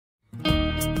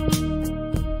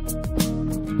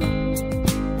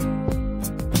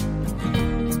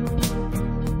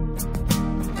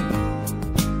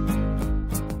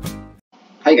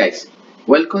Hi guys,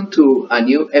 welcome to a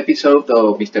new episode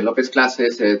of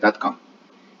MrLopezClasses.com.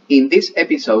 In this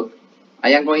episode,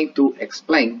 I am going to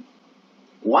explain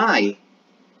why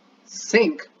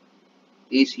zinc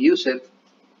is used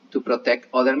to protect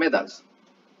other metals.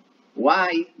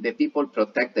 Why the people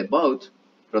protect the boat,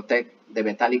 protect the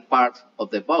metallic part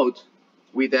of the boat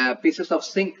with pieces of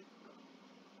zinc.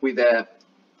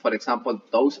 For example,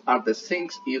 those are the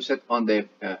zincs used on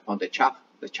the chap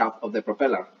of the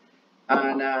propeller.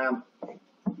 And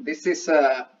this is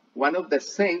one of the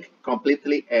zinc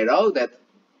completely eroded.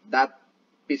 That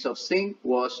piece of zinc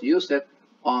was used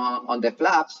on the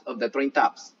flaps of the train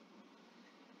tops.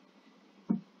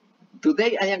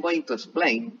 Today I am going to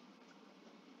explain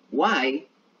why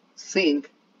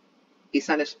zinc is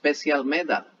a special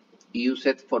metal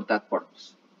used for that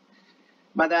purpose.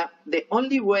 But the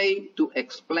only way to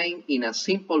explain in a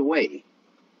simple way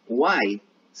why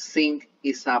zinc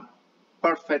is a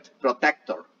perfect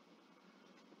protector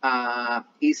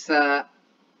is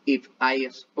if I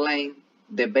explain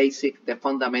the basic, the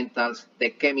fundamentals, the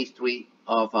chemistry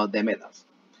of the metals.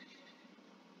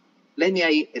 Let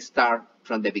me start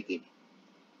from the beginning.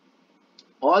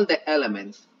 All the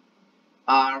elements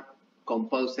are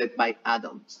composed by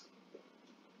atoms.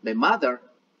 The matter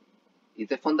is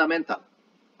the fundamental,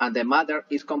 and the matter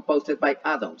is composed by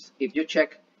atoms. If you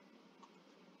check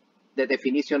the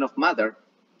definition of matter,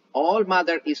 all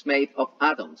matter is made of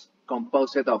atoms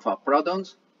composed of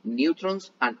protons,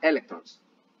 neutrons, and electrons.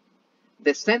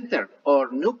 The center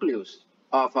or nucleus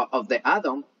of the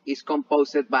atom is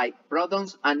composed by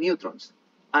protons and neutrons.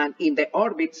 And in the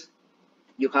orbits,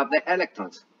 you have the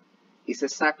electrons. It's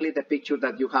exactly the picture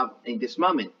that you have in this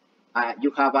moment.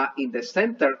 You have in the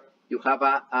center, you have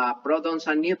protons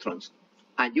and neutrons.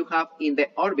 And you have in the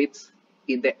orbits,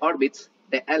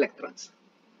 the electrons.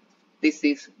 This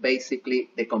is basically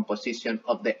the composition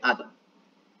of the atom.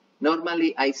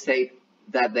 Normally, I say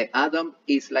that the atom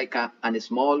is like a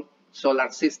small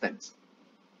solar system.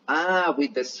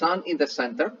 With the sun in the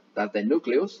center, that's the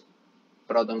nucleus,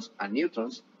 protons and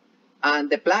neutrons, and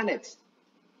the planets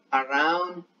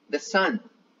around the sun,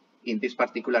 in this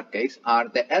particular case, are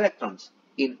the electrons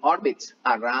in orbits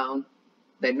around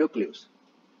the nucleus.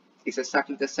 It's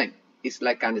exactly the same. It's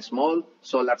like a small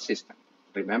solar system.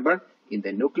 Remember, in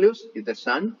the nucleus is the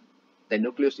sun. The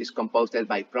nucleus is composed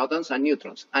by protons and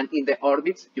neutrons. And in the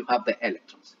orbits, you have the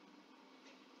electrons.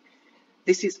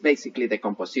 This is basically the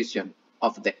composition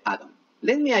of the atom.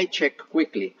 Let me check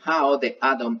quickly how the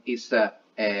atom is the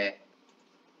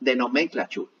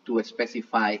nomenclature to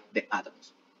specify the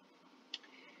atoms.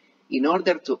 In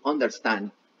order to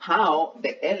understand how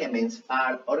the elements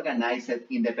are organized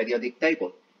in the periodic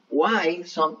table, why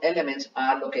some elements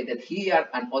are located here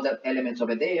and other elements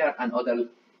over there and other.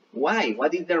 Why?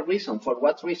 What is the reason? For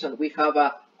what reason we have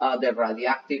the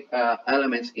radioactive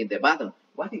elements in the bottom?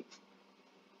 What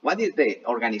is the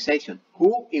organization?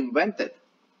 Who invented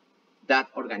that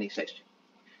organization?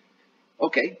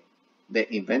 Okay, the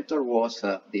inventor was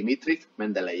Dmitri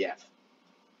Mendeleev,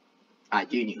 a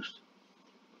genius.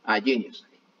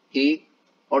 He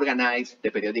organized the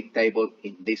periodic table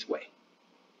in this way.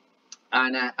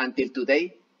 And until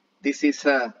today, this is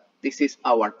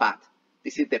our path.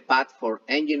 This is the path for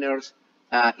engineers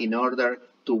in order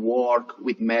to work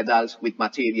with metals, with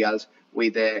materials,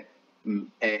 with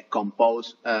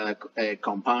composed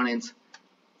components.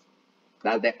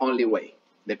 That's the only way,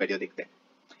 the periodic table.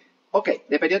 Okay,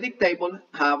 the periodic table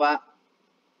have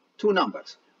two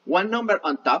numbers. One number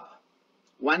on top.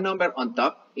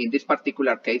 In this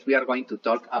particular case, we are going to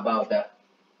talk about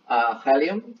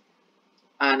helium.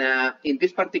 And in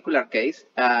this particular case,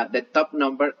 the top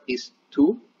number is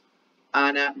 2,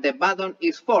 and the bottom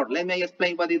is 4. Let me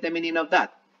explain what is the meaning of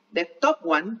that. The top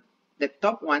one,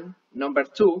 number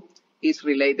 2, is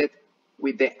related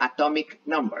with the atomic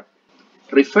number.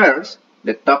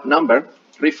 The top number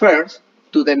refers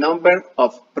to the number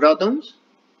of protons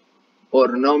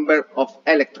or number of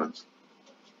electrons.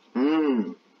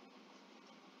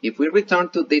 If we return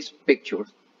to this picture,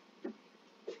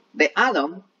 the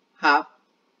atom have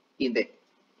in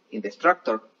the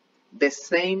structure the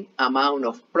same amount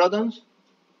of protons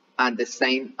and the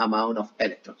same amount of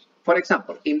electrons. For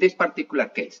example, in this particular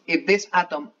case, if this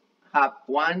atom have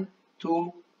 1,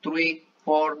 2, 3,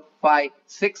 4, 5,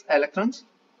 6 electrons,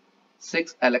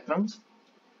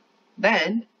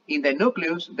 then in the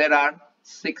nucleus there are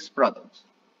 6 protons.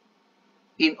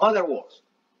 In other words,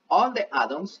 all the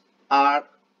atoms are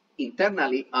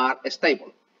internally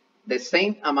stable. The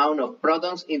same amount of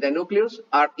protons in the nucleus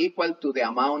are equal to the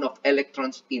amount of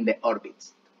electrons in the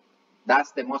orbits.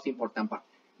 That's the most important part.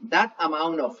 That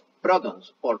amount of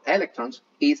protons or electrons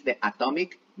is the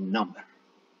atomic number.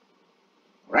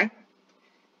 right?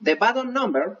 The bottom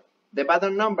number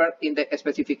in the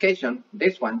specification,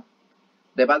 this one,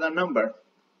 the bottom number,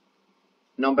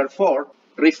 number 4,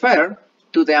 refer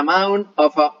to the amount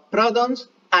of protons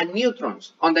and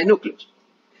neutrons on the nucleus.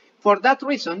 For that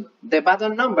reason, the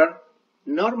bottom number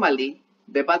normally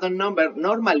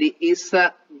is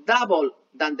double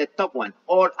than the top one,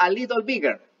 or a little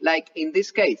bigger, like in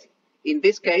this case. In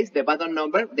this case, the bottom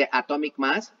number, the atomic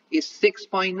mass, is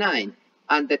 6.9,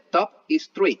 and the top is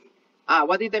 3.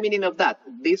 What is the meaning of that?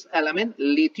 This element,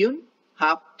 lithium,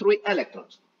 have 3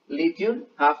 electrons. Lithium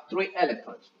have 3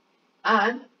 electrons.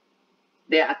 And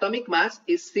the atomic mass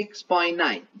is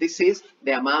 6.9. This is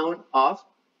the amount of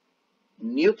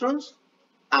neutrons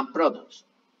and protons.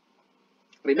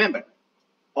 Remember,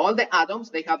 all the atoms,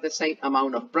 they have the same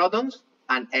amount of protons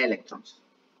and electrons.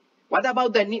 What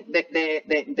about the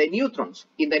neutrons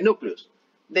in the nucleus?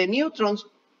 The neutrons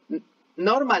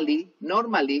normally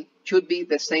should be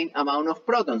the same amount of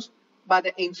protons, but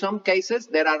in some cases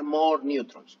there are more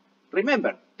neutrons.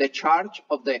 Remember, the charge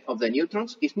of the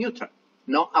neutrons is neutral.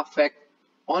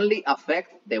 Only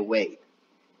affect the weight.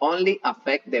 Only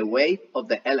affect the weight of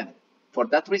the element. For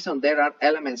that reason, there are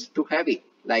elements too heavy,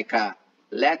 like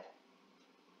lead.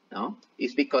 No,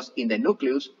 it's because in the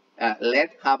nucleus, lead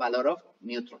have a lot of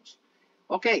neutrons.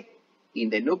 Okay, in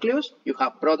the nucleus, you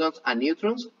have protons and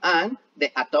neutrons, and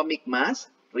the atomic mass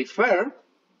refer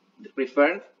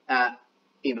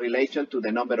in relation to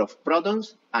the number of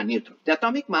protons and neutrons. The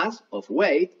atomic mass of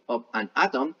weight of an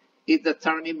atom is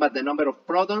determined by the number of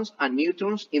protons and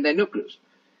neutrons in the nucleus.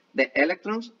 The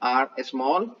electrons are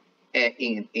small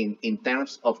in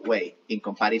terms of weight in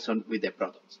comparison with the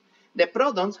protons. The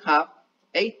protons have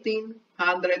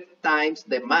 1,800 times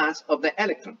the mass of the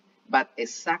electron, but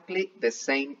exactly the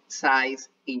same size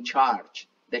in charge.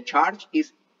 The charge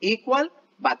is equal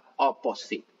but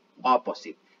opposite.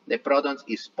 The protons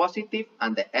is positive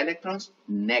and the electrons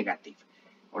negative.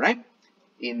 All right?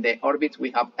 In the orbits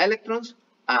we have electrons.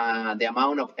 The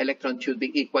amount of electrons should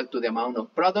be equal to the amount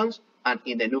of protons, and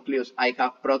in the nucleus I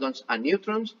have protons and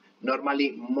neutrons,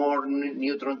 normally more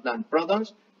neutrons than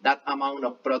protons. That amount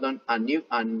of protons and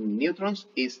neutrons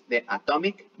is the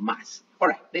atomic mass. All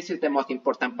right, this is the most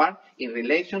important part in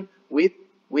relation with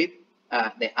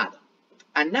the atom.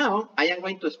 And now I am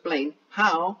going to explain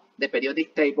how the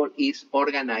periodic table is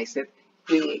organized.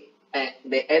 The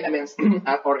elements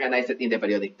are organized in the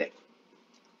periodic table.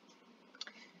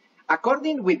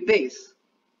 According with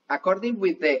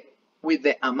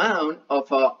the amount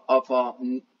of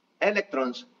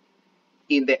electrons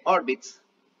in the orbits,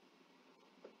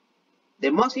 the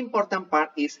most important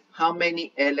part is how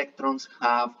many electrons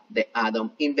have the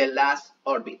atom in the last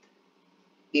orbit,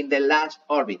 in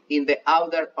the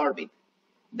outer orbit.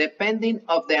 Depending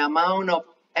on the amount of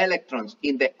electrons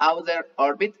in the outer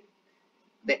orbit,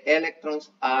 the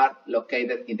electrons are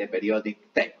located in the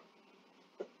periodic table.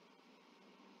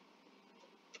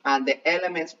 And the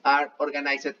elements are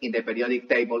organized in the periodic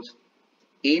tables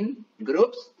in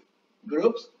groups,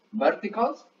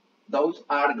 verticals, those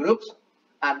are groups,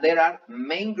 and there are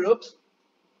main groups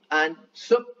and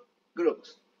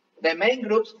subgroups. The main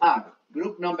groups are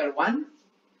group number 1,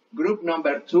 group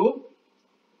number 2,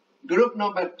 group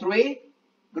number 3,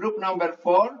 group number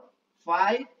 4,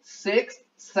 5, 6,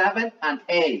 7, and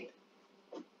 8.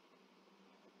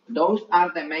 Those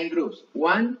are the main groups.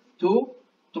 1, 2,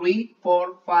 3,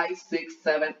 4, 5, 6,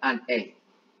 7, and 8.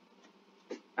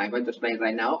 I'm going to explain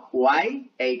right now why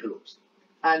 8 groups.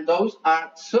 And those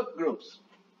are subgroups.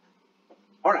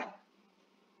 All right.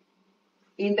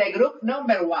 In the group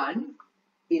number 1,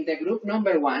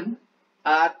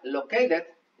 are located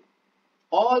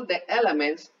all the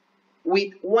elements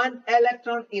with 1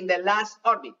 electron in the last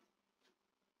orbit.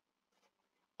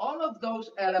 All of those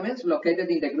elements located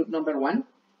in the group number 1,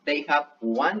 they have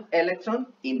 1 electron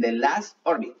in the last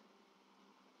orbit.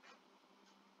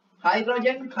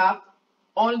 Hydrogen have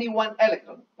only 1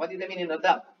 electron. What is the meaning of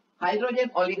that? Hydrogen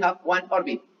only have 1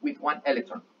 orbit with 1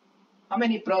 electron. How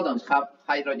many protons have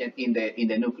hydrogen in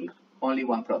the nucleus? Only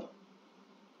 1 proton.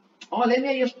 Oh, let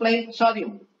me explain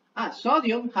sodium.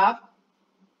 Sodium have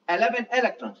 11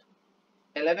 electrons.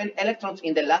 11 electrons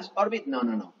in the last orbit?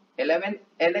 No. 11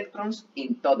 electrons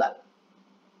in total,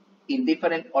 in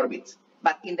different orbits.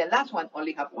 But in the last one,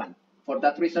 only have 1. For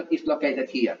that reason, it's located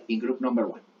here in group number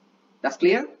 1. That's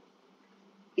clear?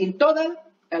 In total,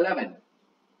 11.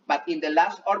 But in the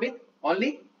last orbit,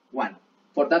 only 1.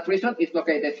 For that reason, it's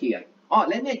located here. Oh,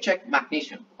 let me check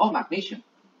magnesium. Oh, magnesium.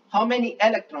 How many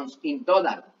electrons in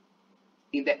total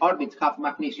in the orbit have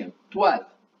magnesium? 12.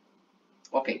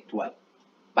 Okay, 12.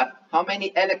 But how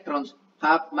many electrons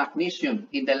have magnesium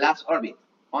in the last orbit?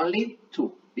 Only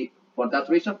 2. For that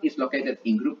reason, it's located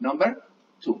in group number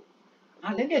 2.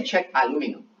 Let me check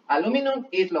aluminum. Aluminum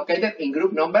is located in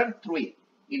group number 3,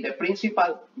 in the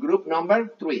principal group number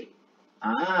 3.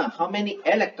 How many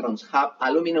electrons have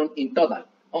aluminum in total?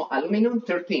 Oh, aluminum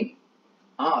 13.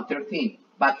 13,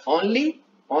 but only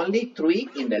 3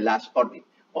 in the last orbit.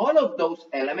 All of those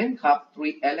elements have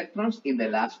 3 electrons in the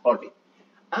last orbit.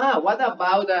 What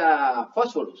about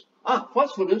phosphorus?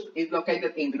 Phosphorus is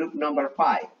located in group number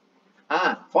 5.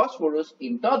 Phosphorus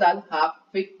in total have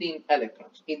 15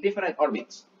 electrons in different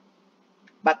orbits.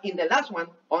 But in the last one,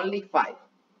 only 5.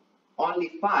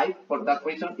 Only 5, for that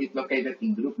reason, is located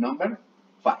in group number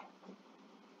 5.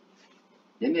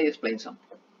 Let me explain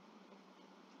something.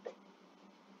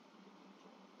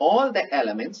 All the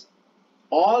elements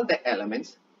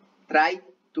try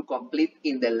to complete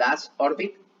in the last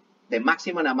orbit. The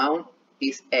maximum amount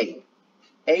is 8.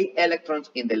 8 electrons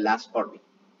in the last orbit.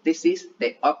 This is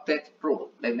the octet rule.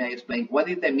 Let me explain what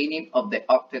is the meaning of the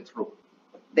octet rule.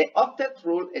 The octet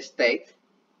rule states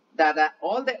that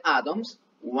all the atoms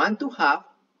want to have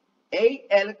 8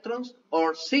 electrons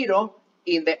or 0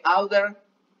 in the outer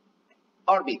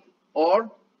orbit or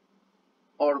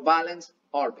valence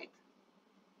orbit.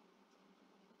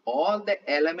 All the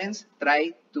elements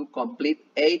try to complete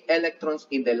 8 electrons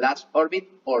in the last orbit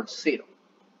or 0.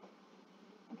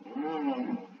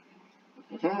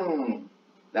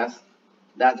 That's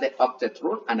the octet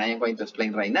rule, and I am going to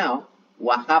explain right now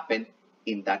what happened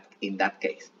in that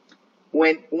case.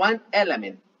 When one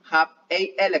element have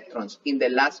 8 electrons in the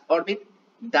last orbit,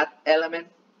 that element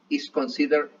is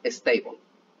considered stable.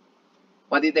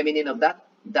 What is the meaning of that?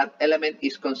 That element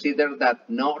is considered that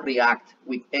not react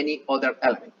with any other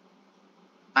element.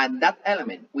 And that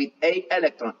element with 8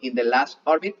 electrons in the last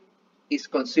orbit is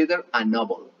considered a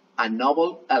noble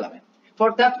element.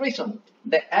 For that reason,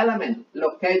 the element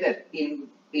located in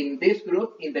this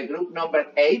group, in the group number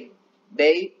 8,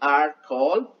 they are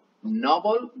called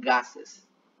noble gases.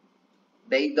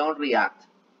 They don't react.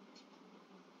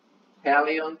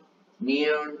 Helium,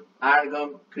 neon,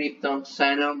 argon, krypton,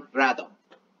 xenon, radon.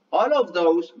 All of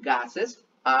those gases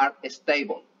are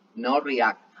stable, not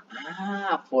react.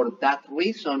 For that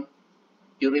reason,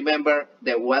 you remember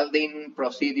the welding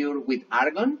procedure with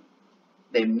argon,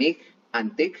 the MIG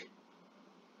and TIG?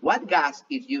 What gas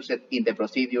is used in the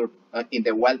procedure, in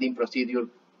the welding procedure,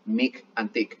 MIG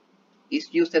and TIG?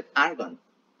 It's used argon.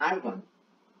 Argon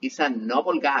is a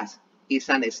noble gas, is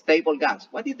an stable gas.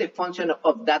 What is the function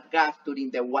of that gas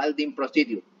during the welding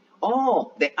procedure?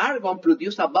 The argon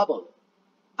produces a bubble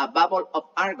of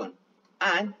argon,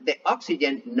 and the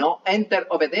oxygen no enter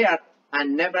over there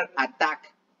and never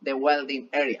attack the welding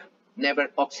area,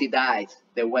 never oxidize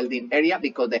the welding area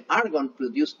because the argon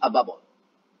produces a bubble.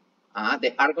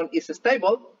 The argon is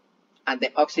stable, and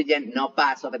the oxygen no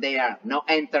pass over there, no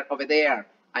enter over there,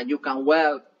 and you can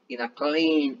weld in a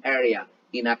clean area,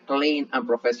 in a clean and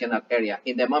professional area.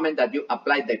 In the moment that you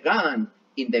apply the gun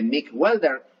in the MIG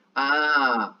welder,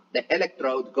 the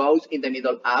electrode goes in the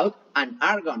middle out, and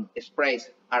argon sprays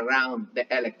around the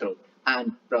electrode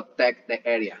and protect the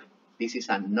area. This is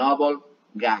a noble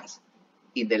gas.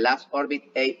 In the last orbit,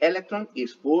 8 electron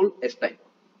is full stable.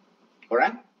 All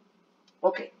right?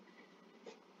 Okay.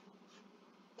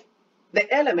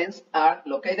 The elements are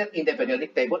located in the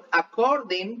periodic table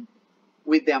according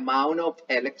with the amount of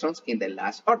electrons in the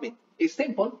last orbit. It's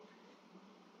simple.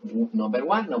 Number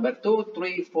 1, number 2,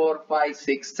 3, 4, 5,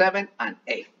 6, 7, and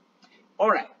 8. All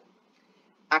right.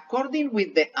 According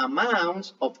with the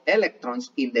amounts of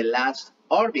electrons in the last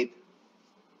orbit,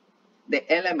 the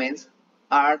elements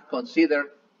are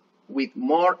considered with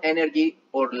more energy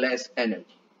or less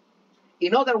energy.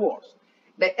 In other words,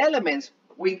 the elements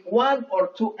with 1 or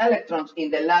 2 electrons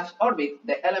in the last orbit,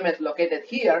 the elements located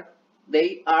here,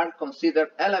 they are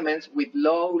considered elements with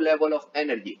low level of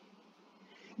energy.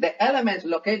 The elements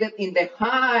located in the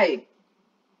high,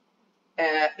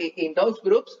 in those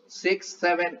groups, 6,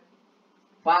 7,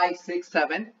 5, 6,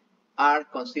 7, are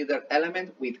considered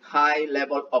elements with high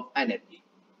level of energy.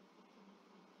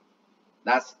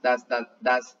 That's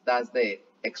the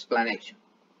explanation.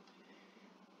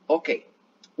 Okay,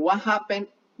 what happened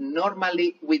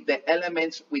normally with the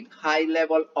elements with high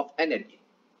level of energy?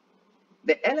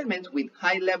 The elements with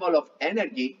high level of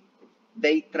energy,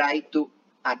 they try to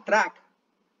attract,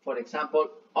 for example,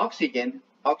 oxygen.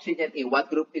 Oxygen in what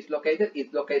group is located?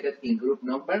 It's located in group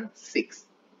number 6.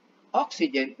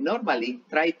 Oxygen normally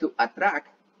try to attract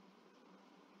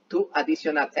 2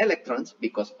 additional electrons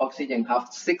because oxygen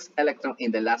has 6 electrons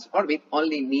in the last orbit,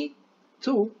 only need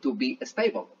 2 to be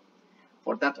stable.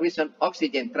 For that reason,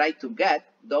 oxygen try to get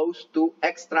those 2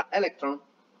 extra electrons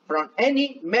from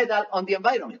any metal on the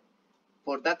environment.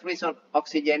 For that reason,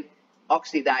 oxygen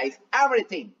oxidizes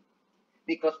everything,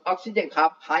 because oxygen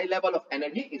have high level of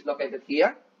energy, is located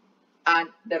here, and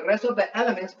the rest of the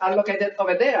elements are located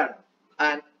over there.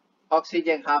 And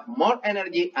oxygen have more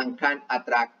energy and can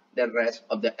attract the rest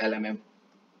of the element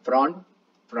from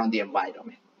the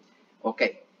environment.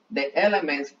 Okay, the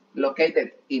elements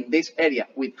located in this area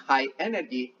with high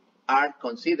energy are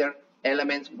considered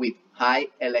elements with high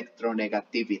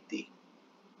electronegativity.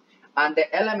 And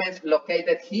the elements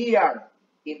located here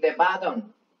in the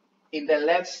bottom, in the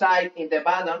left side in the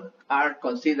bottom, are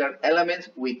considered elements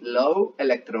with low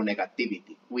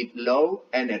electronegativity, with low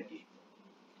energy.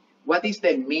 What is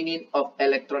the meaning of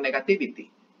electronegativity?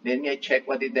 Let me check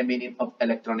what is the meaning of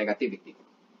electronegativity.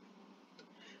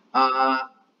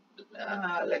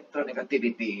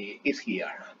 Electronegativity is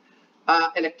here.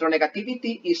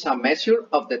 Electronegativity is a measure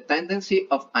of the tendency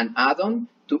of an atom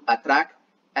to attract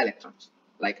electrons,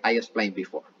 like I explained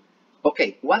before.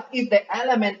 Okay, what is the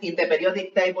element in the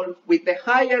periodic table with the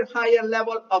higher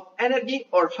level of energy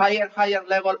or higher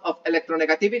level of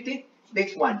electronegativity?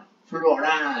 This one,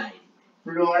 fluorine.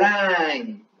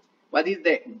 Fluorine. What is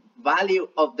the value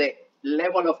of the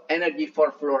level of energy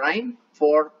for fluorine?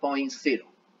 4.0.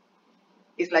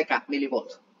 It's like a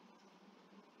millivolt.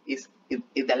 It's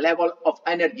the level of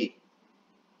energy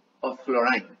of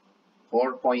fluorine,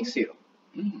 4.0.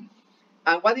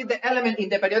 And what is the element in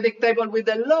the periodic table with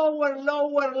the lower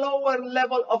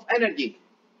level of energy?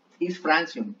 Is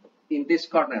francium in this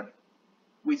corner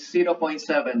with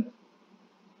 0.7.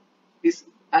 It's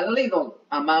a little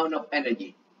amount of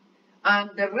energy. And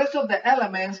the rest of the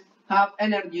elements have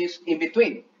energies in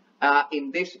between.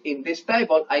 In this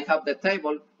table, I have the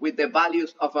table with the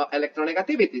values of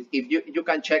electronegativity. If you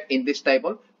can check in this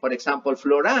table, for example,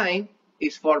 fluorine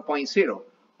is 4.0.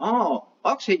 Oh,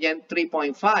 oxygen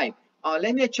 3.5. Oh,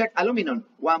 let me check aluminum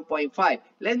 1.5.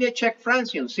 Let me check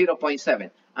francium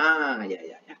 0.7.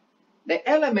 Yeah. The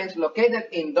elements located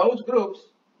in those groups,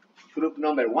 group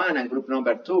number 1 and group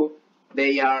number 2,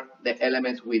 they are the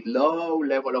elements with low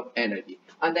level of energy.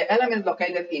 And the elements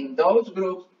located in those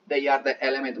groups, they are the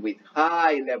elements with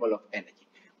high level of energy.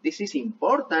 This is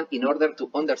important in order to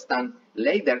understand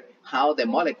later how the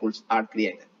molecules are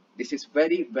created. This is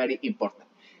very important,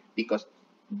 because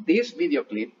this video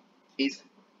clip is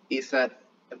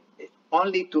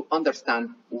only to understand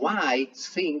why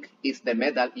zinc is the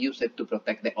metal used to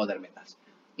protect the other metals.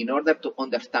 In order to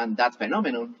understand that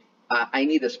phenomenon, I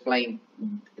need to explain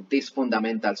these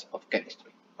fundamentals of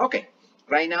chemistry. Okay,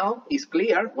 right now it's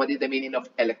clear what is the meaning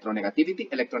of electronegativity.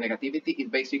 Electronegativity is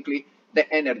basically the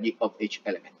energy of each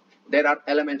element. There are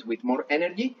elements with more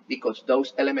energy because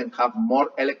those elements have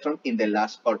more electrons in the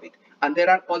last orbit. And there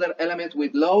are other elements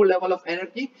with low level of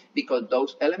energy because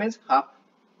those elements have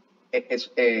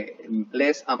a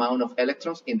less amount of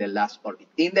electrons in the last orbit.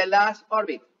 In the last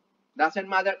orbit, doesn't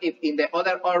matter if in the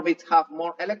other orbits have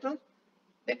more electrons.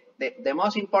 The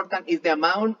most important is the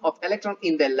amount of electrons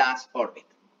in the last orbit.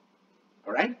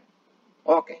 All right?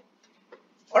 Okay.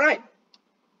 All right.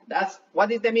 That's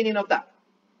what is the meaning of that.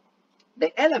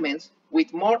 The elements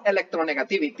with more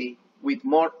electronegativity, with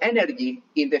more energy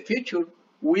in the future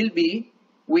will be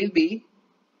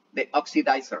the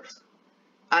oxidizers.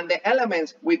 And the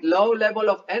elements with low level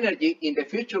of energy in the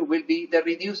future will be the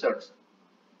reducers.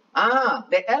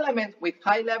 The element with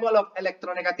high level of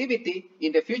electronegativity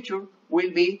in the future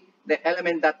will be the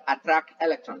element that attract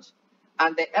electrons.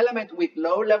 And the element with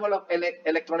low level of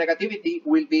electronegativity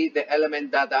will be the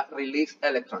element that release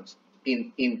electrons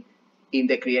in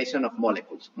the creation of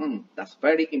molecules. That's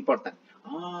very important.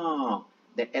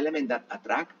 The element that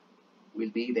attract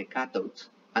will be the cathodes.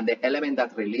 And the element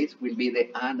that release will be the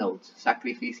anodes,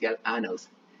 sacrificial anodes.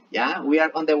 Yeah, we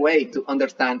are on the way to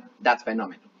understand that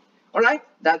phenomenon. All right,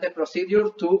 that's the procedure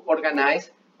to organize.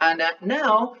 And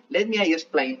now let me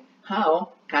explain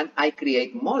how can I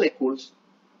create molecules.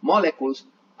 What is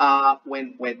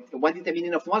the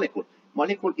meaning of molecule?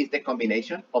 Molecule is the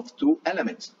combination of two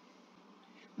elements.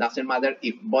 Doesn't matter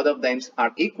if both of them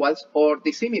are equals or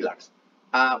dissimilars.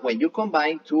 When you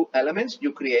combine two elements,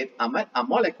 you create a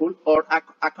molecule or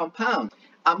a compound.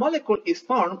 A molecule is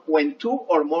formed when two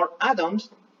or more atoms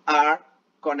are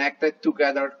connected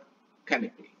together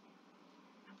chemically.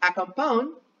 A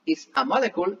compound is a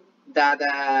molecule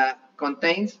that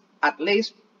contains at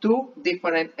least two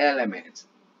different elements.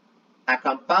 A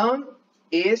compound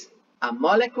is a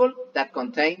molecule that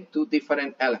contains two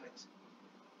different elements.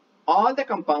 All the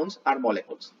compounds are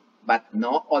molecules, but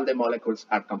not all the molecules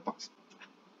are compounds.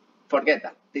 Forget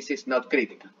that. This is not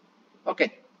critical.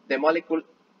 Okay, the molecule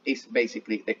is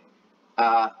basically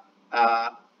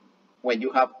when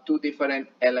you have two different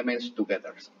elements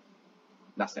together.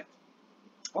 That's it.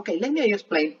 Okay, let me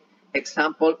explain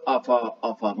example of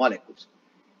molecules.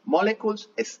 Molecules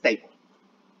stable.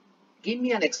 Give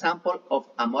me an example of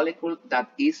a molecule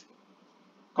that is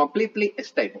completely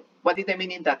stable. What is the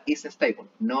meaning that is stable?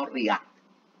 No react.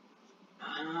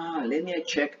 Let me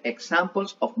check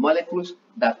examples of molecules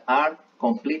that are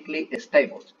completely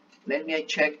stable. Let me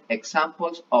check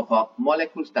examples of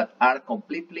molecules that are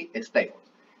completely stable.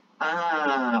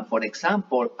 For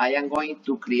example, I am going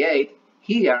to create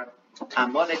here a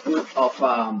molecule of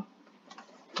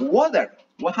water.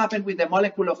 What happened with the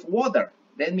molecule of water?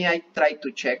 Let me try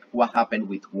to check what happened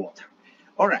with water.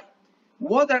 All right.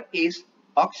 Water is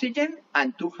oxygen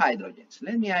and 2 hydrogens.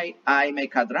 Let me I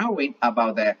make a drawing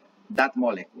about that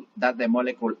molecule, the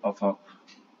molecule of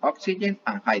oxygen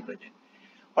and hydrogen.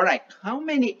 All right, how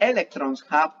many electrons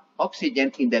have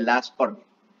oxygen in the last orbit?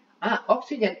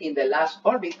 Oxygen in the last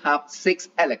orbit have 6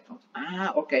 electrons.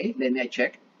 Okay, let me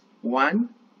check. 1,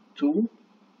 2,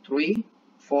 3,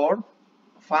 4,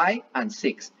 5, and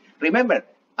 6. Remember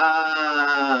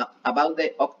about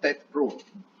the octet rule.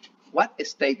 What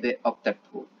states the octet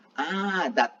rule?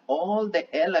 That all the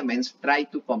elements try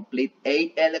to complete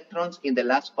 8 electrons in the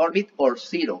last orbit or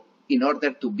 0 in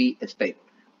order to be stable.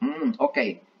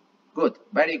 Okay, good,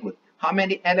 very good. How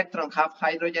many electrons have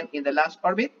hydrogen in the last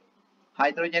orbit?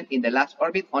 Hydrogen in the last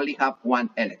orbit only have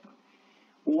 1 electron.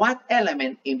 What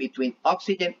element in between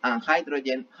oxygen and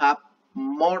hydrogen have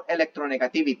more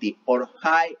electronegativity or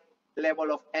high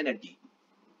level of energy?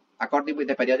 According with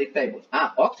the periodic table.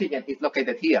 Oxygen is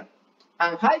located here.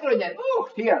 And hydrogen,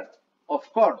 here.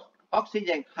 Of course,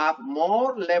 oxygen have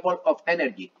more level of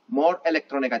energy, more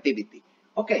electronegativity.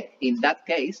 Okay, in that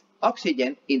case,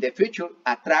 oxygen in the future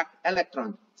attract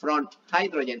electrons from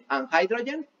hydrogen and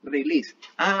hydrogen release.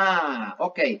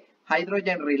 Okay,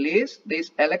 hydrogen release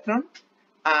this electron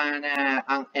and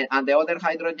the other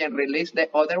hydrogen release the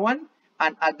other one.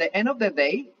 And at the end of the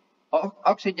day,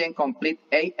 oxygen complete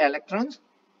 8 electrons,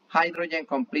 hydrogen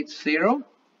completes 0,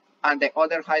 and the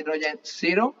other hydrogen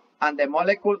 0, and the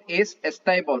molecule is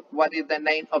stable. What is the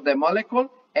name of the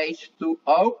molecule?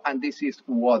 H2O, and this is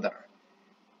water.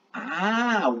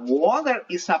 Water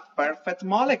is a perfect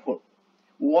molecule.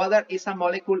 Water is a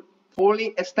molecule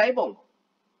fully stable.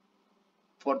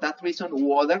 For that reason,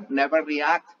 water never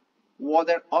reacts.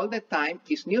 Water all the time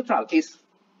is neutral, is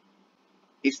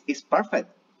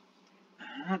perfect.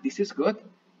 This is good.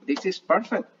 This is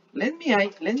perfect. Let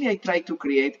me try to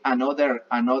create another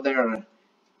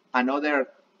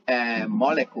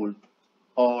molecule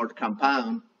or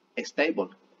compound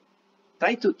stable.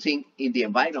 Try to think in the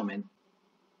environment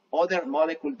other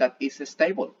molecule that is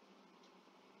stable.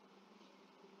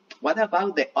 What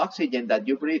about the oxygen that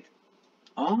you breathe?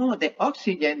 The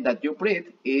oxygen that you breathe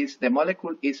is the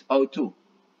molecule is O2.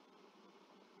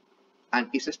 And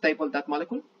is stable that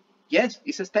molecule? Yes,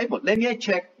 it's stable. Let me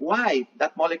check why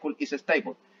that molecule is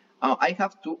stable. I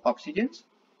have 2 oxygens.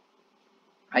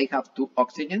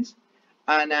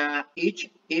 And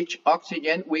each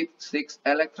oxygen with 6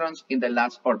 electrons in the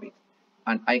last orbit.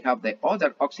 And I have the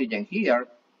other oxygen here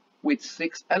with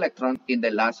 6 electrons in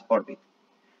the last orbit.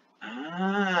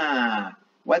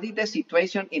 What is the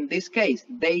situation in this case?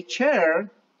 They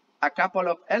share a couple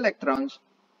of electrons.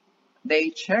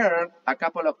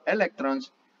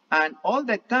 And all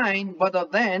the time, both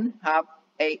of them have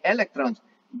 8 electrons.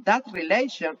 That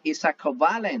relation is a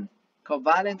covalent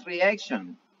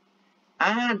reaction.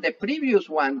 And the previous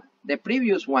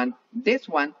one, this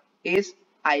one is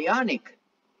ionic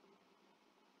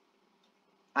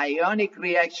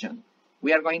reaction.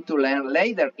 We are going to learn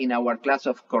later in our class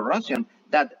of corrosion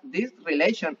that this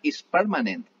relation is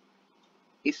permanent.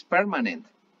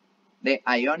 The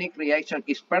ionic reaction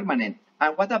is permanent.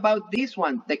 And what about this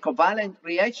one, the covalent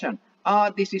reaction?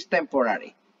 This is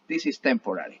temporary.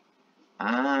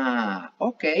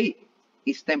 Okay,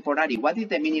 it's temporary. What is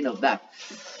the meaning of that?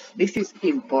 This is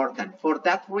important. For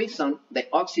that reason, the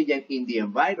oxygen in the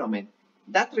environment,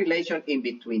 that relation in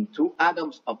between 2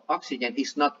 atoms of oxygen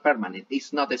is not permanent,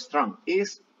 it's not strong,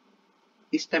 it's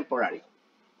temporary.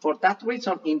 For that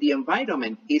reason, in the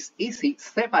environment, it's easy to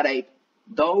separate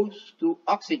those 2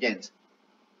 oxygens.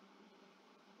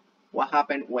 What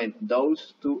happens when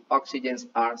those 2 oxygens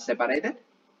are separated?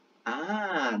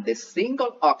 The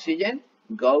single oxygen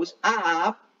goes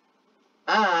up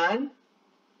and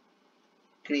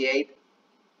create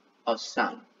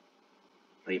ozone.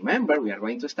 Remember, we are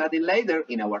going to study later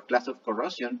in our class of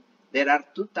corrosion, there are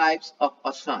 2 types of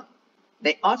ozone.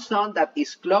 The ozone that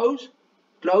is close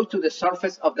to the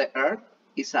surface of the earth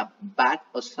is a bad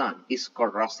ozone, is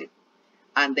corrosive.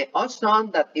 And the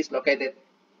ozone that is located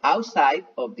outside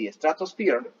of the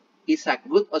stratosphere is a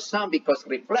good ozone because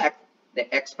reflects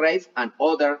the X-rays and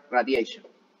other radiation.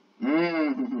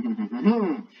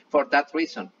 For that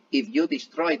reason, if you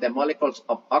destroy the molecules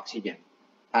of oxygen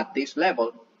at this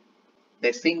level,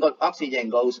 the single oxygen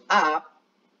goes up,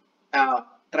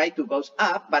 goes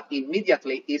up, but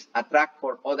immediately is attracted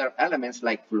for other elements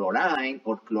like fluorine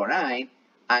or chlorine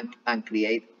and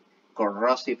create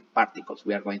corrosive particles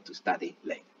we are going to study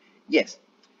later. Yes,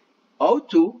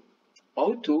 O2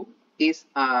 is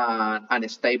an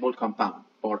unstable compound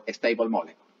or a stable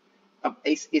molecule.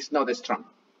 It's not strong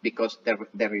because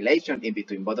the relation in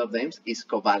between both of them is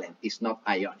covalent, it's not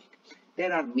ionic.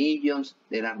 There are millions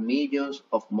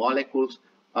of molecules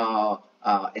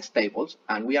stables,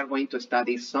 and we are going to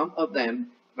study some of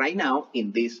them right now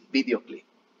in this video clip.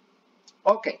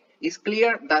 Okay, it's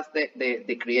clear that's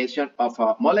the creation of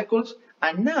molecules,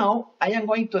 and now I am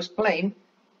going to explain.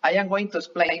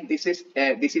 This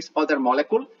is other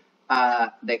molecule,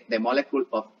 the molecule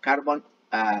of carbon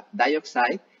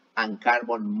dioxide and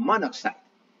carbon monoxide.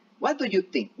 What do you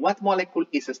think? What molecule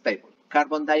is stable?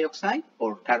 Carbon dioxide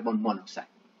or carbon monoxide?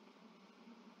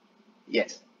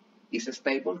 Yes, it's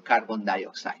stable, carbon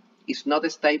dioxide. It's not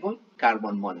stable,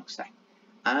 carbon monoxide.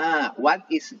 What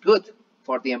is good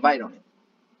for the environment?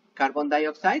 Carbon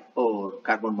dioxide or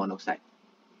carbon monoxide?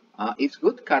 It's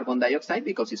good, carbon dioxide,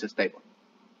 because it's stable.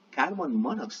 Carbon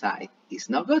monoxide is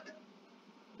not good.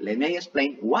 Let me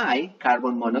explain why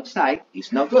carbon monoxide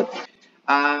is not good.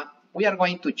 We are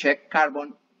going to check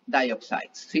carbon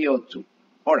dioxide, CO2.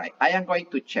 All right, I am going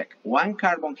to check one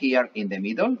carbon here in the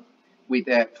middle with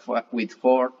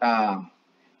four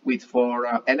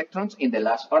electrons in the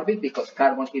last orbit, because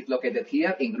carbon is located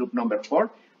here in group number 4.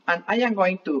 And I am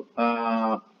going to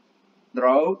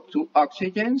draw 2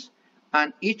 oxygens,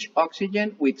 and each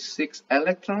oxygen with 6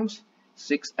 electrons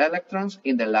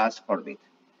in the last orbit.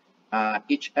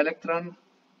 Each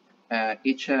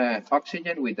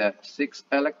oxygen with 6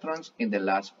 electrons in the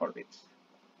last orbit.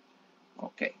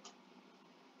 Okay,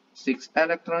 6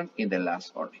 electrons in the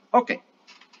last orbit. Okay,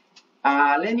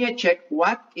 let me check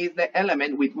what is the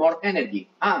element with more energy.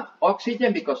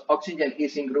 Oxygen, because oxygen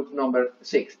is in group number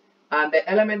 6. And the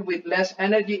element with less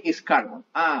energy is carbon.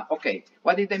 Okay,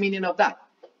 what is the meaning of that?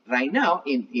 Right now,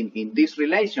 in this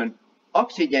relation,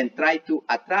 oxygen tries to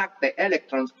attract the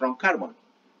electrons from carbon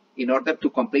in order to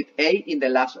complete A in the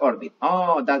last orbit.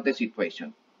 Oh, that's the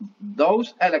situation.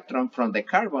 Those electrons from the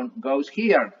carbon goes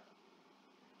here,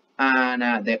 and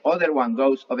the other one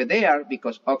goes over there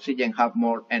because oxygen have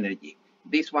more energy.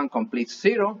 This one completes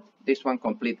 0, this one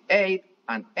completes 8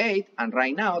 and 8, and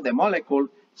right now the molecule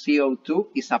CO2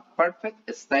 is a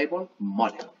perfect stable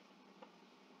molecule.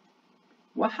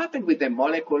 What happened with the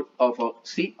molecule of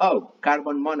CO,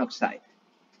 carbon monoxide?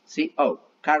 CO,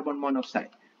 carbon monoxide.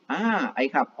 I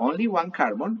have only one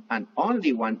carbon and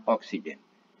only one oxygen.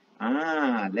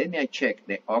 Let me check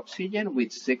the oxygen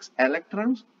with 6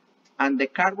 electrons and the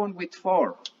carbon with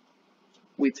 4.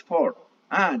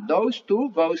 Those 2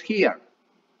 goes here.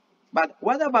 But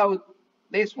what about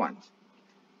this one?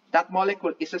 That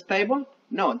molecule is stable?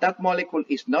 No, that molecule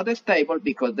is not stable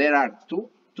because there are two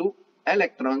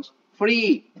electrons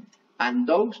free, and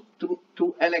those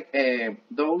two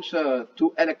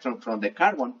electrons from the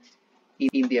carbon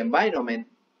in the environment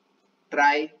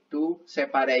try to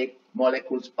separate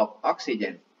molecules of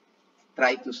oxygen,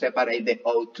 try to separate the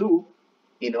O2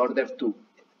 in order to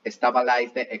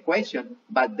stabilize the equation,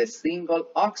 but the single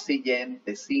oxygen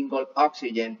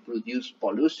produce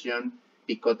pollution,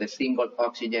 because the single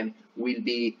oxygen will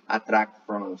be attracted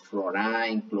from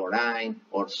fluorine, chlorine,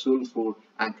 or sulfur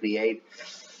and create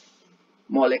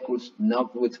molecules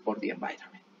not good for the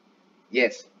environment.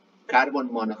 Yes,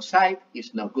 carbon monoxide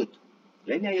is not good.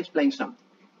 Let me explain something.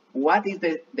 What is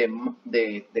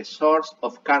the source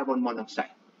of carbon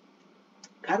monoxide?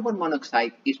 Carbon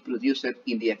monoxide is produced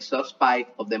in the exhaust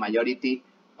pipe of the majority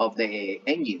of the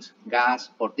engines, gas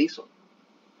or diesel.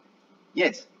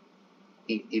 Yes,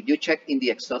 if you check in the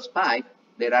exhaust pipe,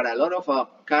 there are a lot of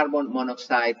carbon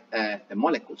monoxide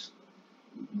molecules.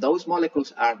 Those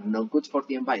molecules are not good for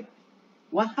the environment.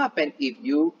 What happens if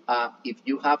you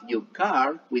have your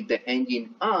car with the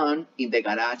engine on in the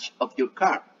garage of your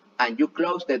car, and you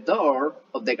close the door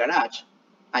of the garage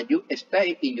and you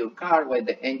stay in your car with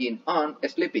the engine on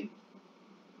sleeping?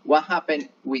 What happens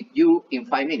with you in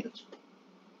 5 minutes?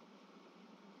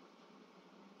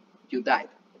 You died.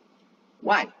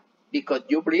 Why? Because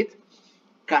you breathe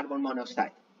carbon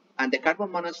monoxide, and the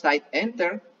carbon monoxide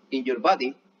enter in your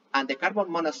body, and the carbon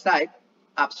monoxide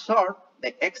absorb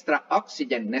the extra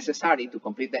oxygen necessary to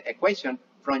complete the equation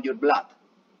from your blood.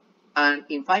 And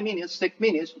in 5 minutes, 6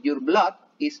 minutes, your blood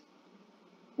is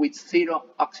with 0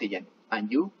 oxygen,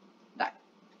 and you die.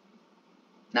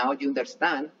 Now you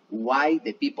understand why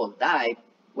the people died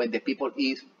when the people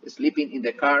is sleeping in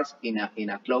the cars in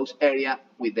a closed area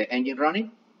with the engine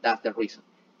running. That's the reason.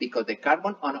 Because the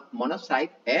carbon monoxide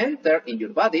enter in your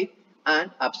body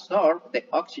and absorb the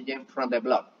oxygen from the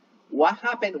blood. What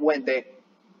happened when the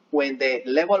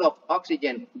level of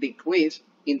oxygen decreased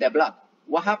in the blood?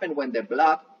 What happened when the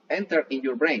blood entered in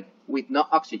your brain with no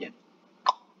oxygen?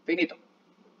 Finito.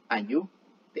 And you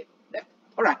left.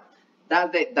 All right.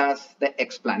 That's the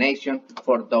explanation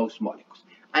for those molecules.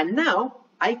 And now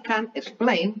I have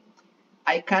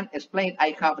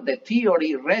the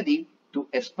theory ready to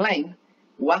explain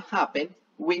what happened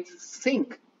with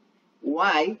zinc.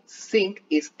 Why zinc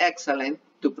is excellent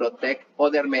to protect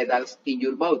other metals in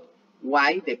your boat.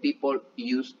 Why the people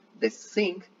use the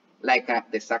zinc like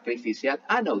the sacrificial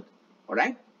anode. All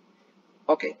right?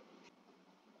 Okay.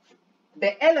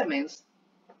 The elements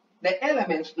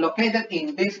located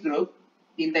in this group,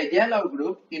 in the yellow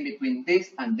group, in between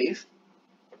this and this,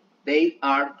 they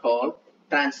are called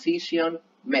transition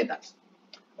metals.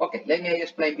 Okay, let me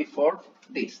explain before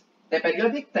this. The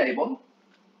periodic table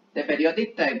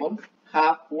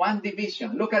have one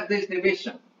division. Look at this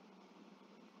division.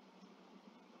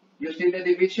 You see the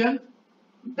division?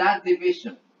 That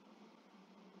division.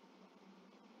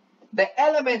 The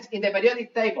elements in the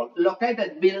periodic table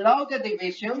located below the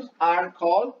divisions are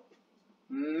called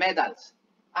metals.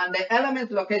 And the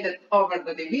elements located over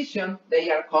the division,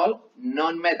 they are called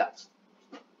non-metals.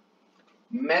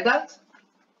 Metals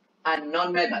and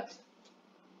non-metals.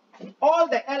 All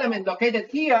the elements located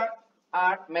here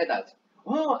are metals.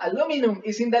 Oh, aluminum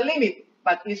is in the limit,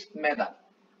 but it's metal.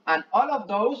 And all of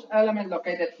those elements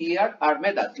located here are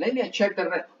metals. Let me check the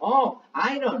rest. Oh,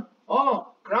 iron. Oh,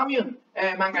 chromium,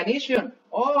 magnesium.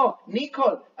 Oh,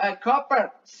 nickel,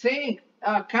 copper, zinc,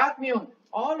 cadmium.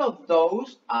 All of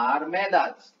those are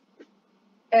metals,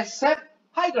 except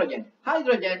hydrogen.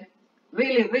 Hydrogen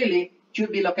really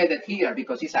should be located here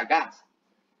because it's a gas.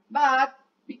 But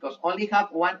because only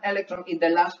have one electron in the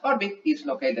last orbit, it's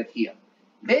located here.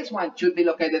 This one should be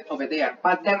located over there,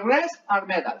 but the rest are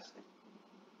metals.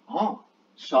 Oh,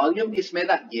 sodium is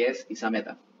metal. Yes, it's a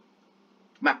metal.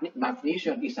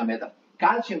 Magnesium is a metal.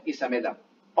 Calcium is a metal.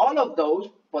 All of those,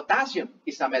 potassium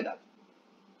is a metal.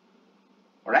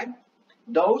 All right?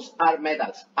 Those are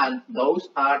metals, and those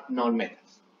are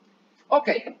non-metals.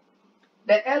 Okay,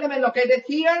 the element located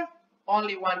here,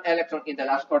 only one electron in the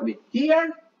last orbit.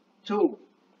 Here, 2.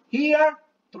 Here,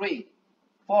 3,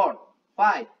 4,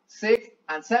 5, 6,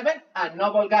 and 7, and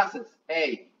noble gases,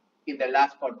 8 in the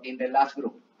last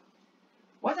group.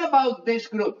 What about this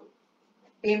group?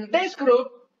 In this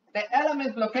group, the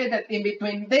elements located in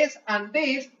between this and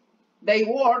this, they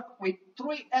work with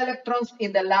 3 electrons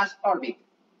in the last orbit.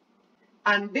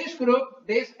 And this group,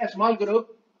 this small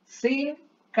group, zinc,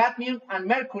 cadmium, and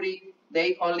mercury,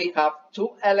 they only have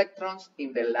 2 electrons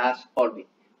in the last orbit.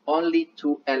 Only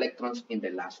 2 electrons in the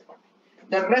last orbit.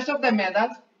 The rest of the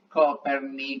metals, copper,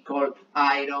 nickel,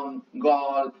 iron,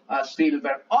 gold,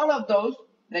 silver, all of those,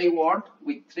 they work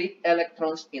with 3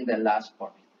 electrons in the last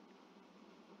orbit.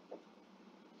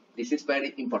 This is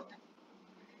very important.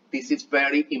 This is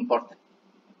very important.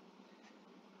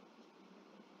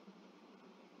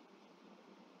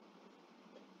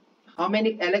 How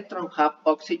many electrons have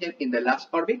oxygen in the last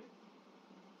orbit?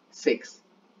 6.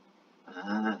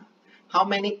 How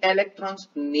many electrons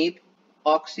need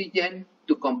oxygen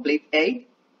to complete 8?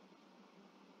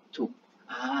 2.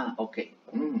 Okay.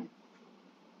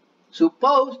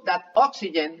 Suppose that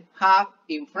oxygen have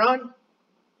in front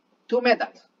 2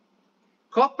 metals,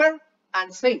 copper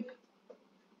and zinc.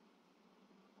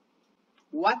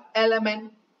 What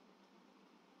element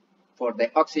for the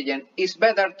oxygen is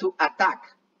better to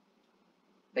attack?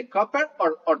 The copper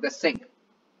or the zinc?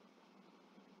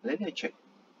 Let me check.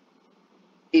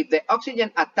 If the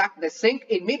oxygen attack the zinc,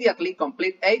 immediately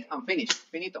complete 8 and finish.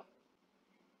 Finito.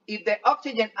 If the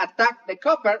oxygen attack the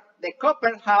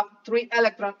copper have 3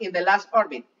 electrons in the last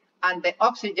orbit, and the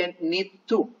oxygen need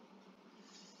 2.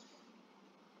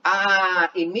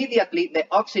 Immediately the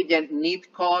oxygen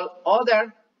need call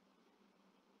other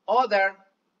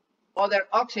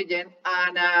oxygen,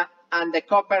 and the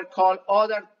copper call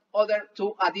other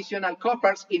 2 additional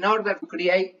coppers in order to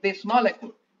create this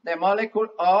molecule. The molecule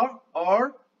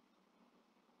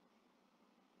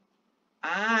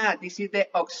this is the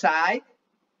oxide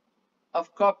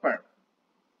of copper.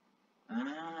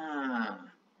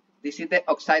 This is the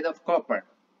oxide of copper.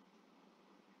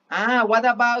 What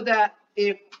about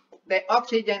if the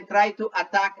oxygen try to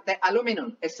attack the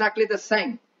aluminum? Exactly the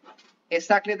same.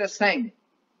 Exactly the same.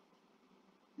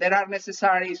 There are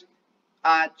necessary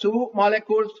 2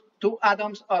 molecules 2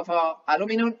 atoms of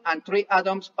aluminum and 3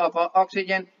 atoms of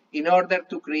oxygen in order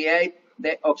to create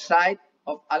the oxide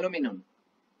of aluminum.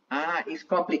 It's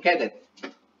complicated.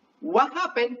 What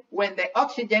happened when the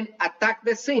oxygen attacked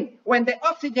the zinc? When the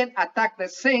oxygen attacked the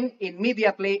zinc,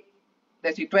 immediately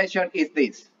the situation is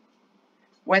this.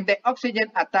 When the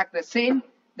oxygen attacked the zinc,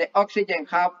 the oxygen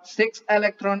have 6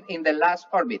 electrons in the last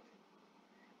orbit.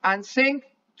 And zinc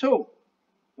 2.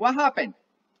 What happened?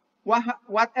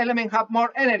 What element have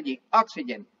more energy?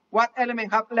 Oxygen. What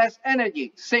element have less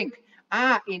energy? Zinc.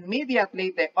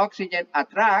 Immediately the oxygen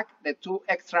attract the 2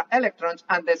 extra electrons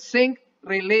and the zinc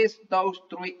release those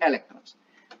 3 electrons.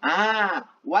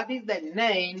 What is the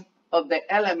name of the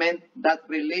element that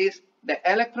release the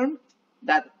electron,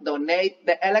 that donate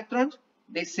the electrons?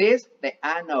 This is the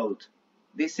anode.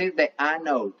 This is the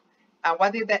anode. And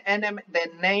what is the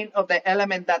name of the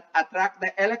element that attract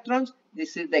the electrons?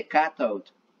 This is the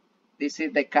cathode. This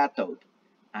is the cathode.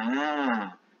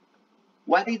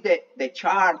 What is the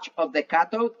charge of the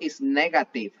cathode? Is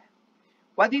negative.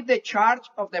 What is the charge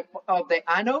of the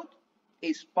anode?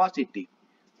 Is positive.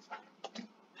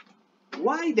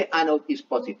 Why the anode is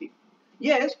positive?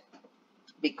 Yes,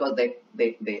 because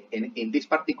in this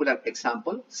particular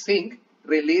example, zinc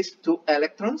released 2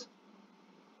 electrons.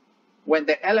 When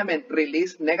the element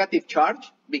release negative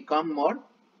charge, become more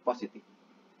positive.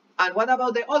 And what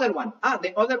about the other one?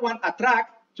 The other one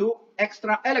attract 2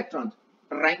 extra electrons.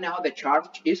 Right now the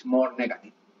charge is more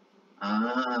negative.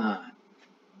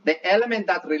 The element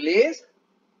that release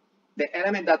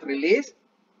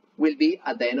will be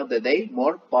at the end of the day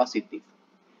more positive.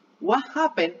 What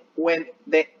happened when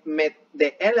the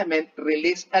element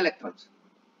release electrons?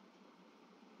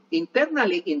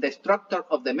 Internally in the structure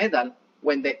of the metal,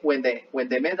 when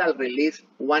the metal release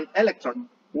 1 electron,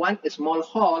 1 small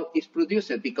hole is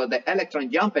produced because the electron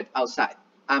jumped outside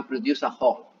and produce a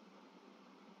hole.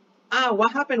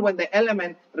 What happened when the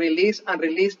element release and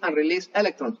release and release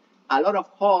electrons? A lot of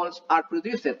holes are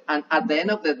produced, and at the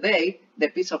end of the day, the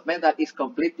piece of metal is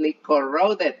completely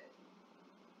corroded.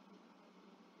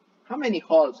 How many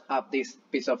holes have this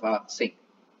piece of zinc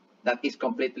that is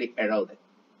completely eroded?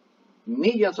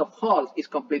 Millions of holes is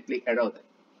completely eroded.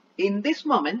 In this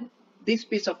moment, this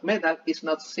piece of metal is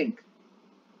not zinc.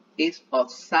 It's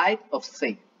oxide of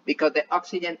zinc because the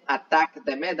oxygen attacked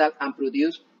the metal and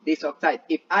produced this oxide.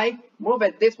 If I move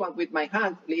this one with my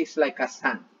hand, it's like a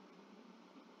sand.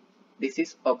 This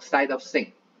is oxide of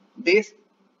zinc. This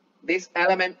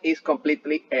element is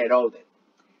completely eroded.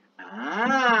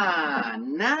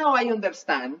 Now I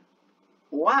understand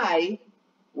why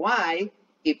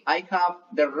if I have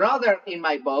the rudder in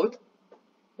my boat,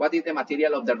 what is the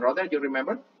material of the rudder? You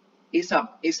remember? It's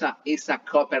a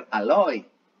copper alloy.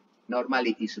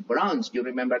 Normally it's bronze. You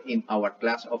remember in our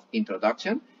class of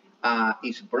introduction,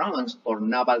 it's bronze or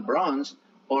naval bronze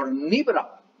or nibral.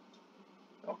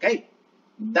 Okay,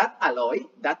 that alloy,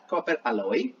 that copper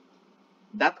alloy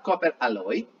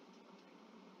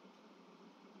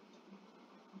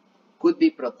could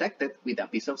be protected with a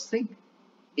piece of zinc.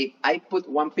 If I put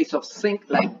 1 piece of zinc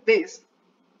like this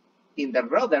in the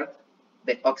rudder,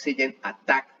 the oxygen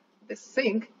attack the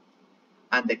zinc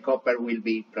and the copper will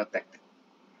be protected.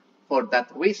 For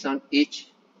that reason,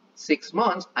 each 6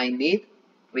 months, I need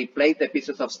replace the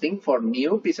pieces of zinc for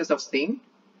new pieces of zinc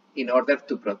in order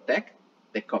to protect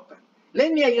the copper.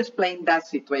 Let me explain that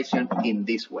situation in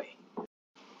this way.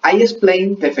 I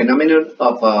explain the phenomenon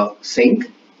of zinc,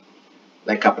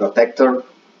 like a protector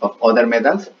of other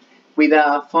metals, with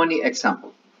a funny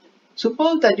example.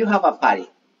 Suppose that you have a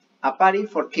party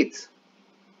for kids,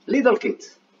 little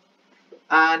kids,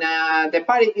 and the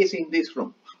party is in this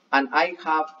room, and I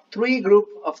have 3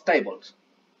 groups of tables,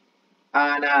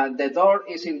 and the door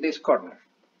is in this corner,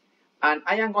 and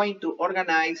I am going to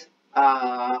organize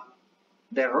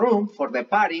the room for the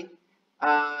party,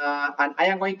 and I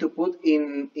am going to put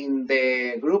in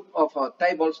the group of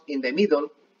tables in the middle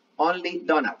only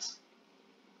donuts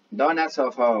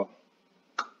of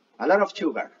a lot of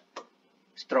sugar,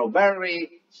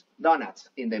 strawberry donuts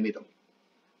in the middle.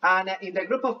 And in the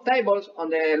group of tables on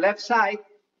the left side,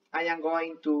 I am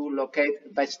going to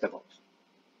locate vegetables,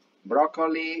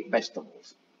 broccoli,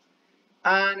 vegetables.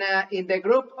 And in the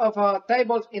group of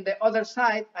tables in the other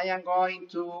side, I am going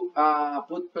to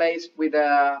put place with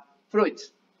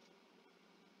fruits.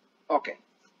 Okay.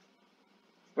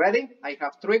 Ready? I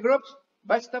have 3 groups,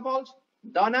 vegetables,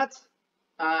 donuts,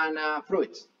 and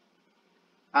fruits.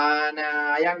 And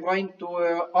I am going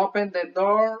to open the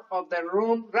door of the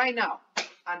room right now.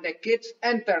 And the kids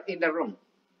enter in the room.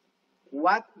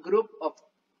 What group of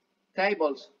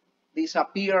tables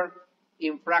disappear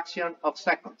in fraction of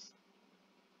seconds?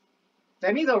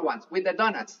 The middle ones with the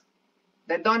donuts.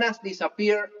 The donuts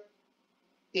disappear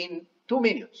in 2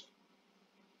 minutes.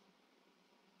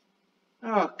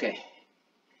 Okay.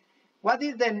 What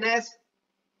is the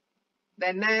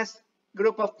next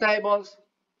group of tables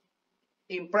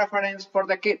in preference for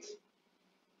the kids?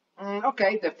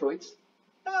 Okay, the fruits.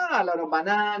 A lot of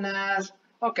bananas.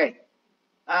 Okay.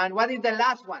 And what is the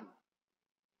last one?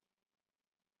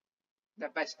 The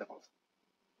vegetables.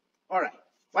 All right.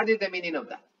 What is the meaning of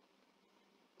that?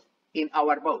 In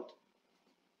our boat,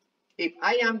 if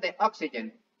I am the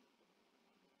oxygen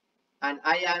and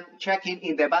I am checking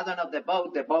in the bottom of the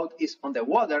boat is on the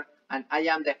water, and I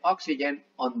am the oxygen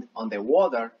on the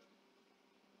water,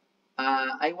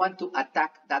 I want to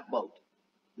attack that boat.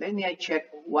 Let me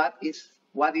check what is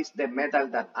the metal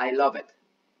that I love it.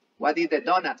 What is the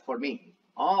donut for me?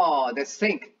 Oh, the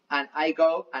zinc. And I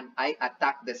go and I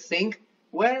attack the zinc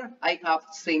where I have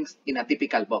zincs in a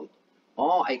typical boat.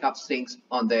 Oh, I have zincs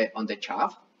on the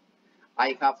shaft.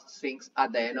 I have zincs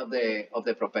at the end of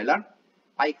the propeller.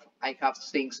 I have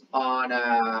zincs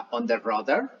on the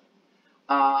rudder.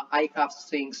 I have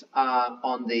zincs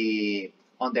on the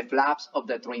flaps of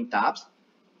the twin tabs.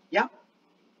 Yeah,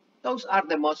 those are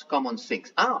the most common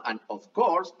zincs. And of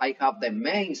course, I have the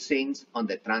main zincs on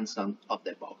the transom of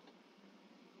the boat.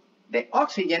 The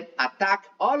oxygen attack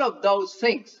all of those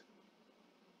zincs,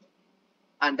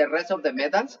 and the rest of the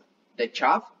metals, the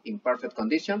shaft in perfect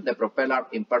condition, the propeller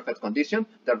in perfect condition,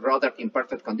 the rudder in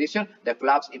perfect condition, the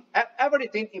flaps in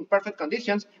everything in perfect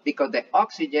conditions, because the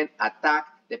oxygen attack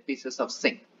the pieces of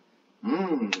zinc.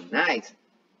 Nice.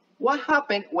 What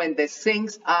happens when the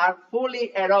zincs are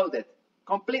fully eroded,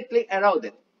 completely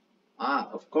eroded?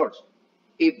 Of course.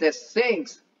 If the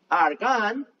zincs are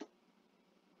gone,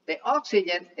 the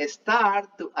oxygen starts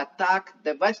to attack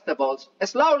the vegetables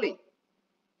slowly.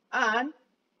 And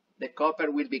the copper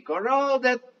will be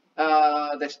corroded,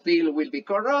 the steel will be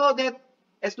corroded,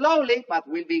 slowly, but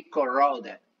will be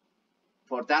corroded.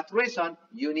 For that reason,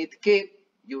 you need to keep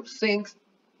your zincs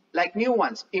like new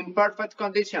ones, in perfect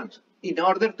conditions, in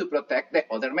order to protect the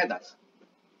other metals.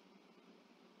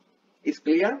 Is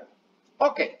clear?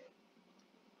 Okay.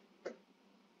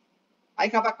 I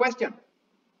have a question.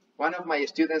 One of my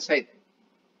students said,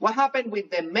 what happened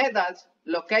with the metals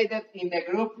located in the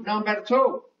group number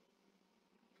 2?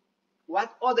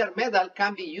 What other metal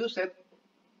can be used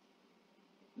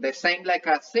the same like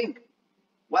a zinc?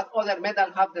 What other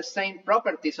metal have the same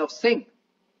properties of zinc?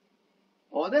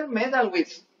 Other metal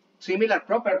with similar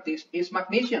properties is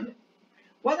magnesium.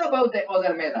 What about the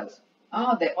other metals?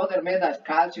 The other metals,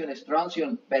 calcium,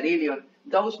 strontium, beryllium,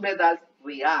 those metals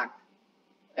react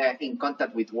in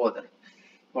contact with water.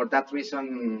 For that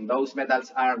reason, those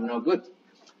metals are no good.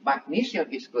 Magnesium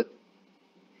is good.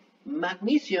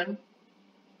 Magnesium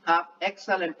have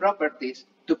excellent properties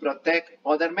to protect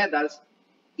other metals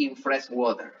in fresh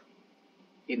water.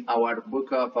 In our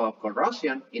book of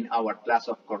corrosion, in our class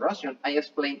of corrosion, I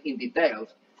explain in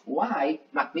details why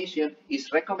magnesium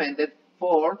is recommended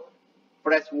for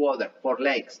fresh water, for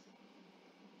lakes.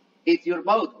 If your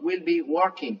boat will be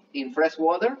working in fresh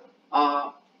water,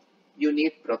 you need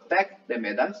to protect the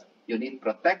metals, you need to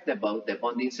protect the boat, the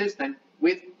bonding system,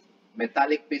 with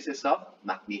metallic pieces of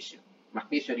magnesium.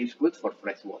 Magnesium is good for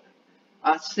fresh water.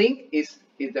 Zinc is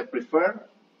the preferred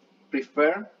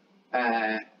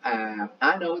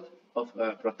anode of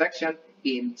protection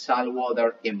in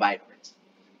saltwater environments.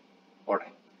 All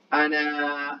right.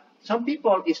 And some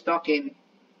people is talking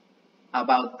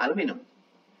about aluminum.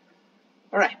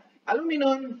 All right.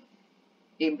 Aluminum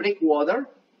in brick water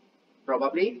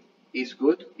probably is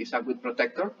good, is a good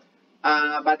protector,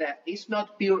 but it's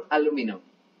not pure aluminum.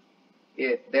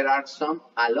 There are some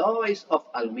alloys of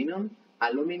aluminum,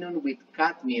 aluminum with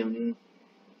cadmium.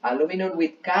 Oh,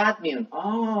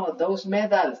 those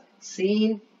metals,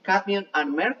 zinc, cadmium,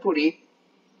 and mercury,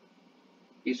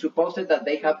 it's supposed that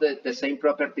they have the same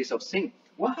properties of zinc.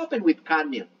 What happened with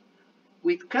cadmium?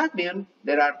 With cadmium,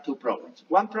 there are two problems.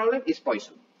 One problem is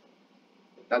poison.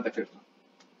 That's the first one.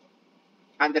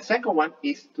 And the second one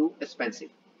is too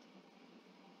expensive.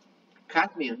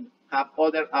 Cadmium have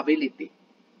other ability.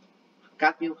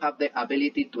 Cadmium have the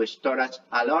ability to store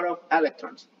a lot of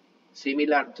electrons,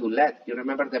 similar to lead. You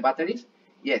remember the batteries?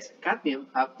 Yes, cadmium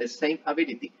have the same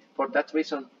ability. For that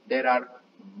reason, there are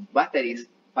batteries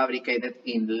fabricated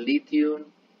in lithium,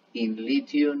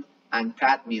 and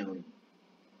cadmium,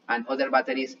 and other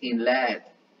batteries in lead.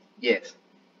 Yes,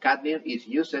 cadmium is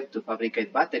used to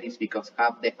fabricate batteries because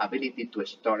have the ability to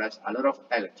store a lot of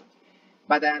electrons.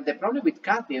 But the problem with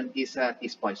cadmium is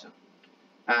poison.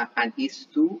 And it's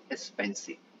too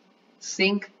expensive.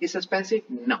 Zinc is expensive?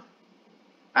 No.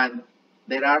 And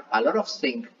there are a lot of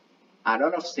zinc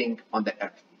on the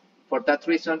earth. For that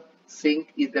reason,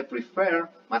 zinc is the preferred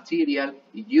material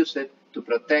used to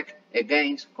protect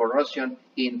against corrosion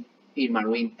in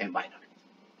marine environments.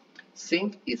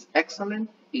 Zinc is excellent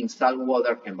in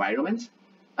saltwater environments.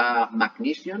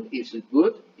 Magnesium is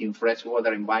good in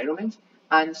freshwater environments.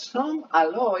 And some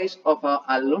alloys of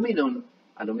aluminum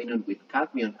with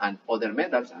cadmium and other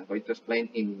metals, I'm going to explain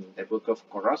in the book of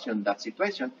corrosion that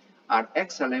situation, are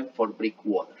excellent for brick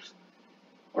waters.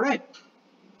 All right,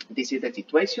 this is the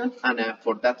situation, and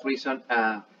for that reason,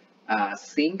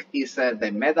 zinc is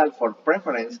the metal for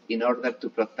preference in order to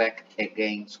protect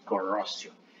against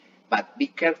corrosion. But be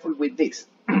careful with this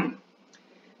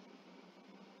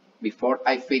before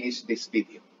I finish this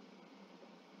video.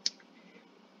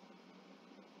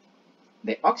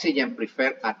 The oxygen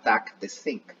attack the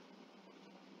zinc.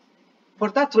 For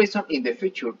that reason, in the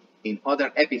future, in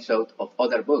other episodes of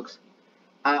other books,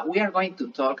 we are going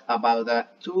to talk about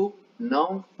two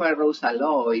non-ferrous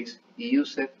alloys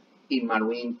used in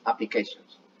marine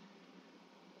applications.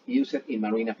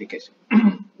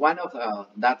 One of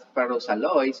that ferrous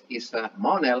alloys is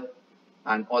monel,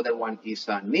 and other one is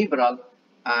nibral,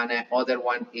 and other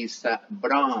one is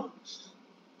bronze.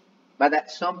 But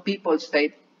some people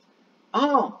say,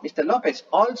 oh, Mr. Lopez,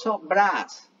 also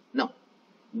brass. No,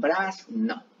 brass,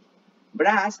 no.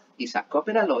 Brass is a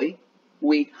copper alloy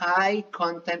with high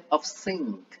content of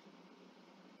zinc.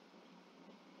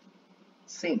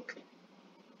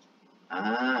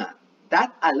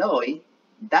 That alloy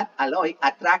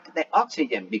attracts the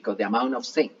oxygen because the amount of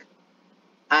zinc.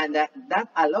 And that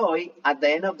alloy, at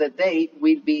the end of the day,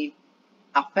 will be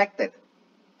affected.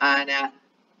 And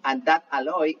that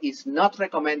alloy is not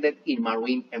recommended in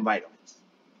marine environments.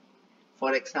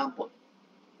 For example,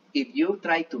 if you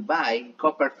try to buy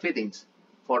copper fittings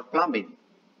for plumbing,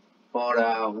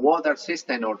 for water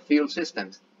system or fuel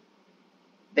systems,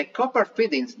 the copper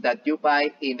fittings that you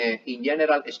buy in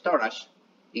general storage,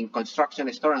 in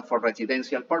construction storage for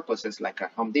residential purposes like a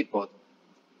Home Depot,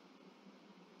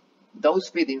 those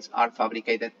fittings are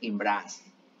fabricated in brass.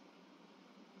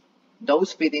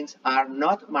 Those fittings are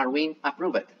not marine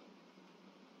approved.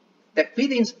 The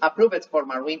fittings approved for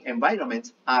marine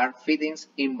environments are fittings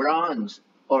in bronze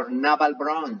or naval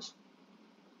bronze.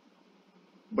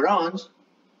 Bronze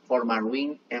for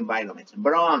marine environments.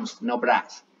 Bronze, no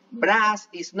brass. Brass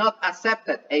is not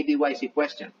accepted, ABYC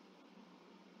question.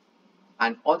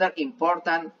 And other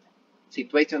important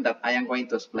situation that I am going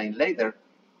to explain later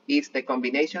is the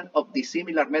combination of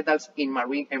dissimilar metals in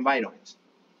marine environments.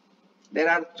 There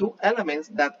are two elements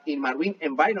that in marine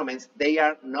environments, they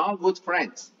are no good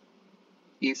friends.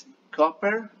 Is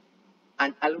copper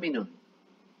and aluminum.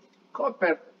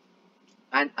 Copper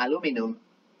and aluminum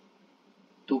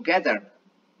together,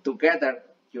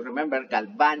 you remember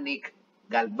galvanic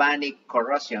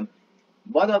corrosion,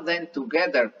 both of them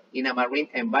together in a marine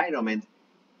environment,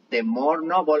 the more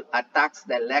noble attacks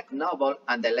the less noble,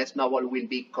 and the less noble will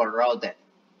be corroded.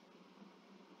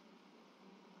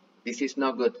 This is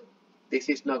not good. This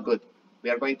is not good.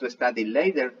 We are going to study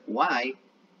later why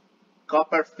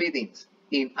copper fittings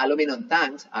in aluminum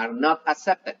tanks are not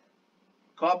accepted.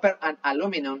 Copper and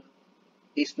aluminum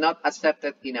is not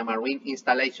accepted in a marine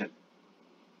installation.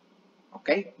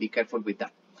 Okay, be careful with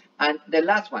that. And the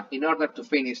last one, in order to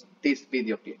finish this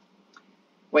video clip.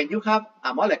 When you have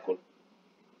a molecule,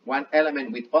 one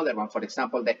element with other one, for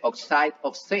example, the oxide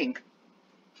of zinc,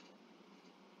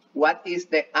 what is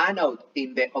the anode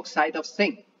in the oxide of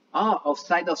zinc?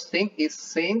 Oxide of zinc is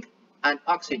zinc and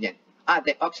oxygen.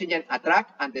 The oxygen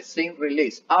attract and the zinc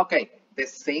release. Okay, the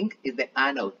zinc is the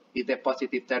anode, is the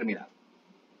positive terminal.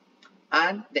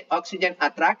 And the oxygen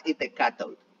attract is the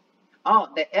cathode.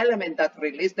 The element that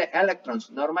release the electrons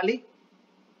normally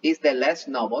is the less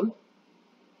noble,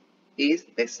 is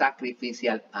the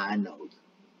sacrificial anode.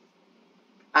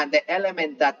 And the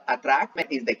element that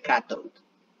attract is the cathode.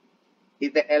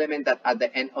 Is the element that at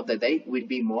the end of the day will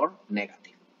be more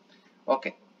negative.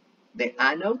 Okay, the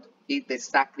anode is the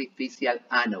sacrificial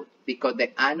anode because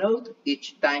the anode,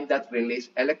 each time that release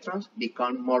electrons,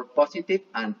 become more positive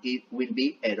and it will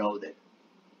be eroded.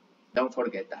 Don't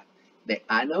forget that. The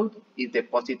anode is the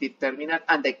positive terminal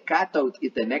and the cathode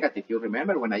is the negative. You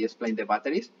remember when I explained the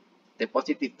batteries? The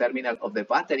positive terminal of the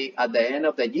battery at the end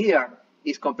of the year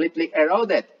is completely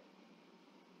eroded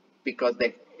because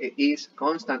it is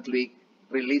constantly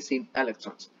releasing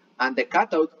electrons. And the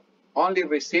cathode only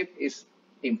received is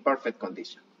in perfect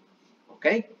condition.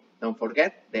 Okay? Don't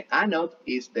forget, the anode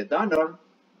is the donor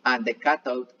and the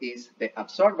cathode is the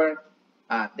absorber.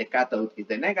 The cathode is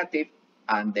the negative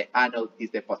and the anode is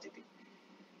the positive.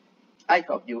 I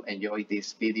hope you enjoyed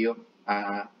this video.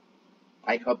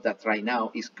 I hope that right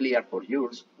now is clear for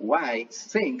you why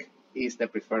zinc is the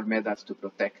preferred methods to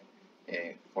protect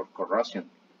for corrosion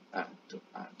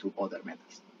to other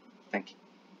metals. Thank you.